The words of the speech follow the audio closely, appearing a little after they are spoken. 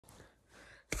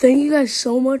Thank you guys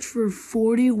so much for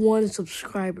 41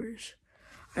 subscribers.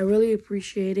 I really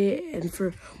appreciate it. And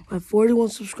for my 41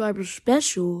 subscribers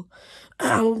special,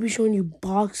 I'm going to be showing you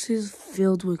boxes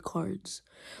filled with cards.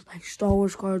 Like Star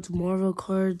Wars cards, Marvel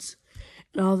cards,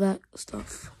 and all that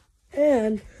stuff.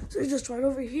 And they're just right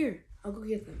over here. I'll go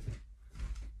get them.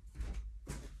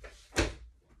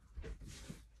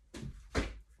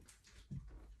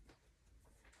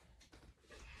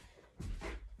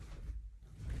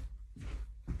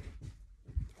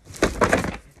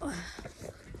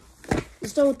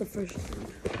 Let's start with the first one.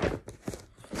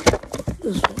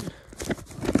 This one.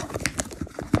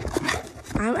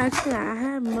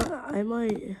 I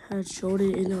might have showed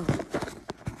it in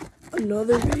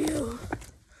another video.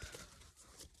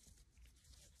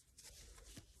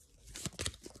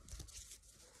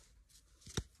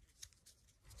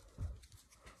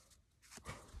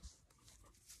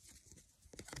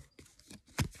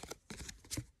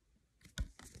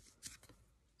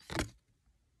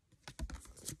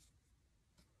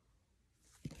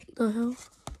 The hell?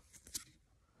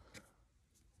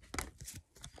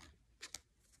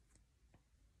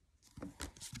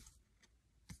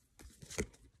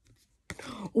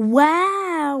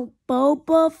 Wow,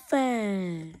 Boba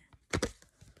Fett.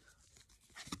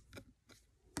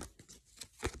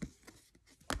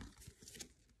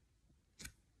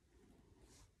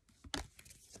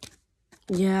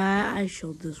 Yeah, I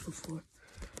showed this before.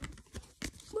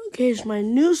 In case my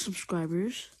new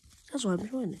subscribers, that's why I'm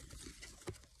showing it.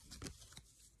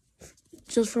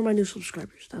 Just for my new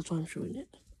subscribers, that's why I'm showing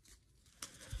it.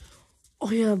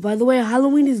 Oh yeah, by the way,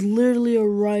 Halloween is literally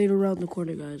right around the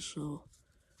corner, guys, so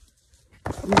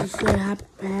I'm just gonna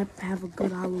have a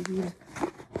good Halloween.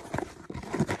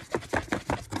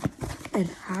 And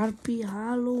happy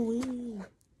Halloween.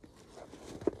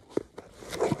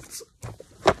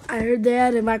 I heard they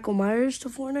added Michael Myers to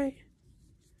Fortnite.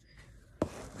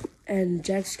 And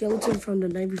Jack Skeleton from The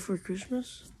Night Before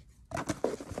Christmas.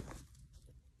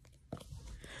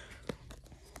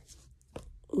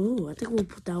 Ooh, I think we'll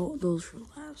put those for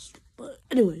last. But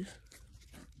anyways.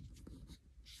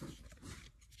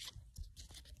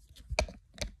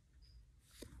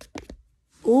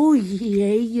 Oh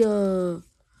yeah.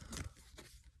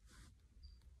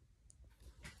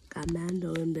 Got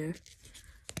Mando in there.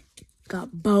 Got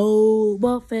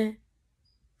Boba Fett.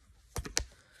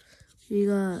 We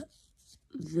got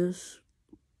this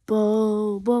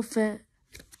Boba Fett.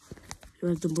 You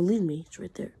have to believe me, it's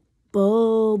right there.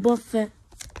 Boba Fett.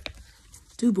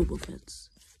 2 Boba Fetts.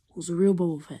 Who's a real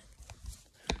Boba Fett?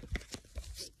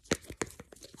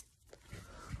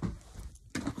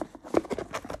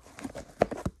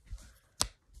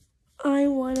 I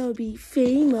wanna be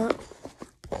famous.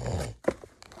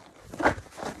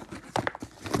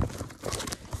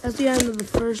 That's the end of the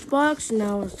first box.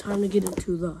 Now it's time to get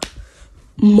into the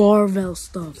Marvel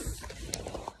stuff.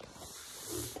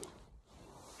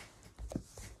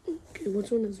 Okay, which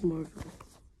one is Marvel?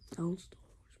 Downstairs.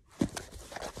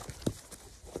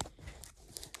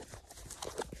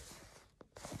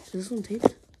 Is this one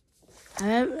taped?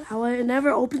 How I never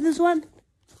opened this one?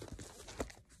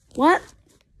 What?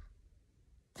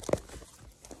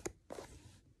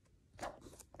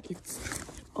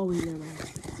 Oh, wait, never mind.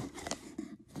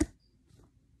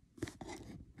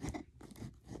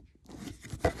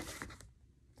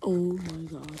 Oh my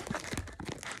god.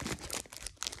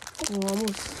 Oh,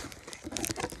 almost.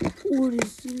 What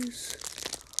is this?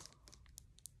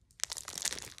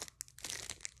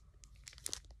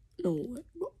 No way.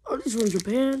 Oh, this from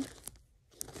Japan?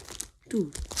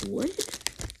 Dude, what?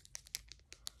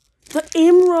 The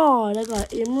Imrod! I got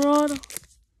Imrod.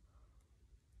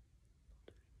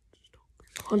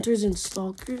 Hunters and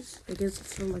Stalkers. I guess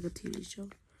it's from like a TV show.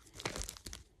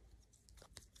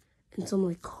 And some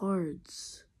like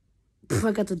cards.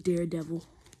 I got the Daredevil.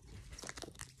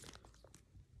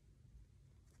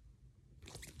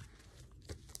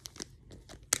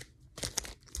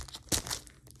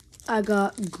 I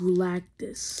got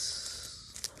Galactus.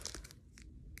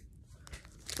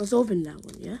 Let's open that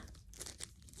one, yeah?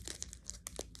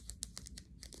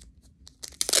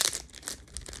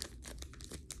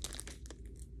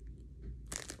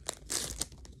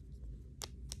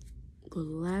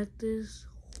 Galactus,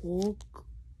 Hulk,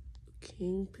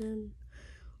 Kingpin,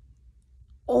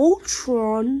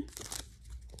 Ultron.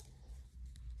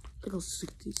 Look how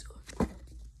sick these are.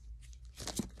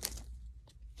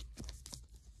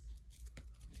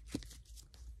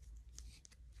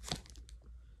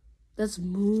 That's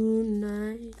Moon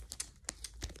Knight.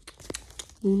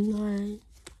 Moon Knight.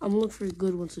 I'm looking for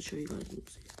good ones to show you guys. Let me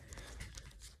see.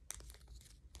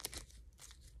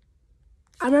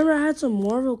 I remember I had some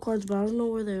Marvel cards, but I don't know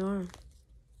where they are.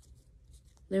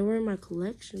 They were in my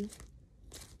collection.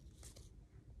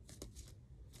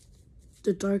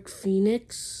 The Dark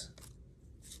Phoenix.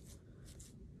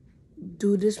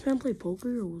 Dude, this man play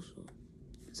poker or what's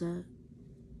up?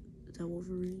 Is that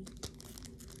Wolverine?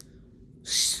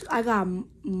 I got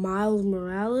Miles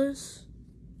Morales.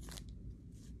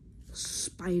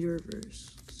 Spideyverse.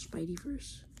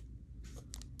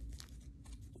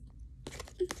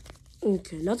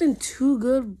 Okay, nothing too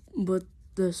good, but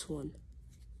this one.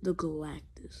 The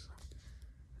Galactus.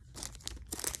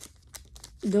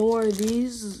 Don't worry,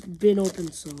 these been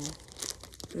open, so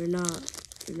they're not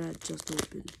just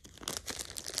open.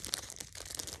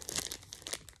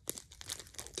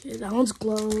 Okay, that one's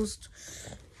closed.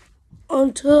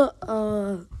 Onto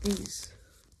these.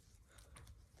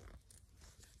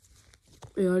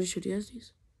 Wait, I already showed you guys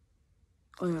these?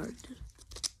 Oh, yeah, I already did.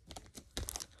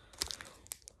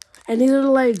 And these are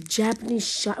like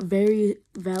Japanese very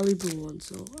valuable ones,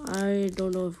 so I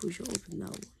don't know if we should open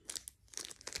that one.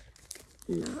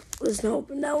 Nah, let's not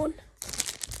open that one.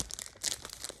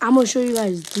 I'm gonna show you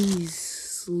guys these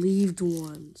sleeved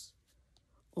ones.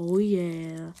 Oh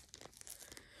yeah.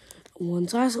 One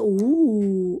size.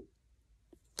 Ooh.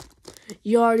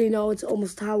 You already know it's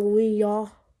almost Halloween,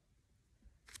 y'all.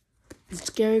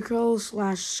 Scarecrow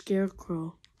 /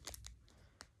 Scarecrow.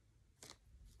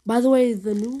 By the way,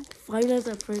 the new Five Nights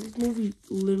at Freddy's movie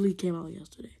literally came out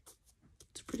yesterday.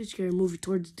 It's a pretty scary movie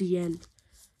towards the end.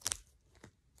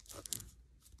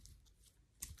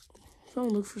 I'm trying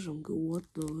to look for some good.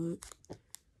 What the heck?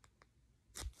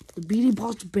 The Beady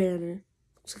Boss banner.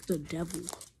 Looks like the devil.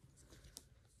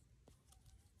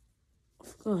 I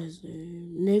forgot his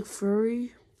name. Nick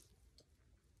Fury.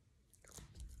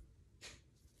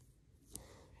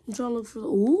 I'm trying to look for the.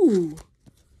 Ooh.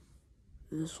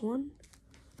 This one.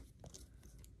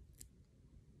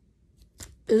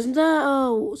 Isn't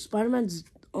that Spider-Man's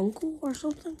uncle or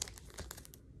something?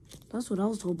 That's what I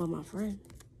was told by my friend.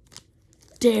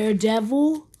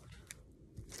 Daredevil.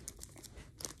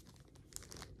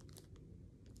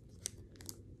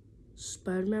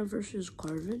 Spider-Man versus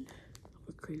Craven.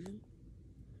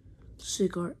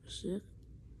 Sick art. Sick.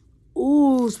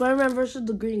 Ooh, Spider-Man versus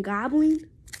the Green Goblin.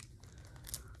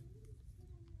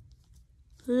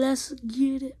 Let's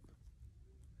get it.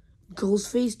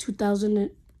 Ghostface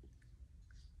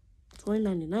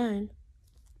 2099.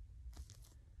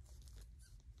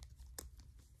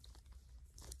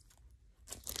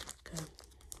 Okay,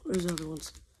 where's the other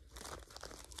ones?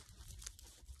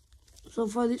 So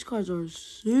far, these cards are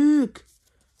sick.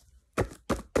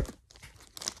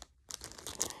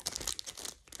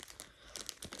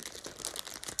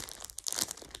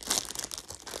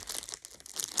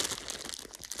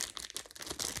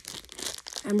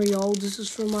 Remember, y'all, this is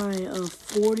for my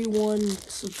 41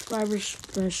 subscriber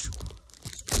special.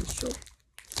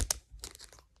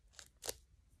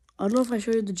 I don't know if I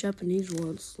showed you the Japanese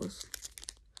ones.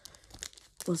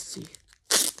 Let's see.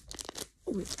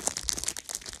 Wait.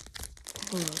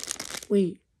 Hold on.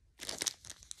 Wait.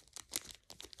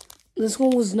 This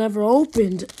one was never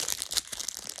opened.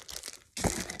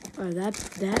 Alright,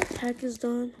 that pack is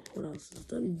done. What else is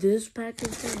done? This pack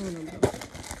is done. Hold on, bro.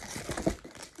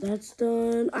 That's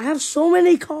done. I have so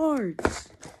many cards.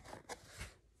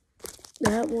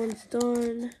 That one's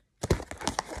done.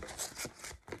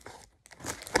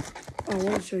 Oh, I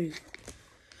want to show you.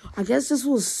 I guess this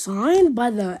was signed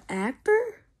by the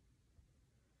actor?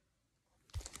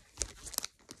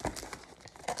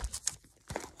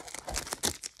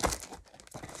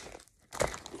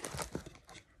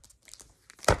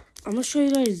 I'm going to show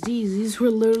you guys these. These were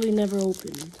literally never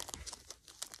opened.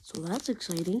 So that's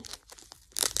exciting.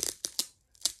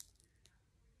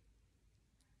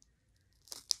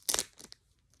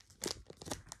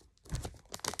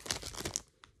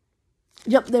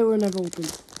 Yep, they were never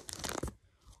opened.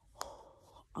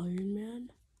 Iron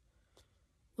Man?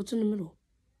 What's in the middle?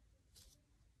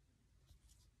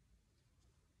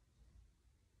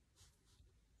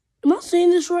 Am I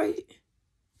saying this right?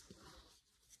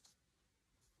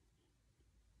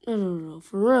 No.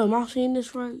 For real, am I saying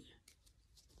this right?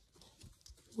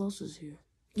 Who else is here?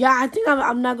 Yeah, I think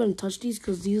I'm not going to touch these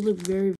because these look very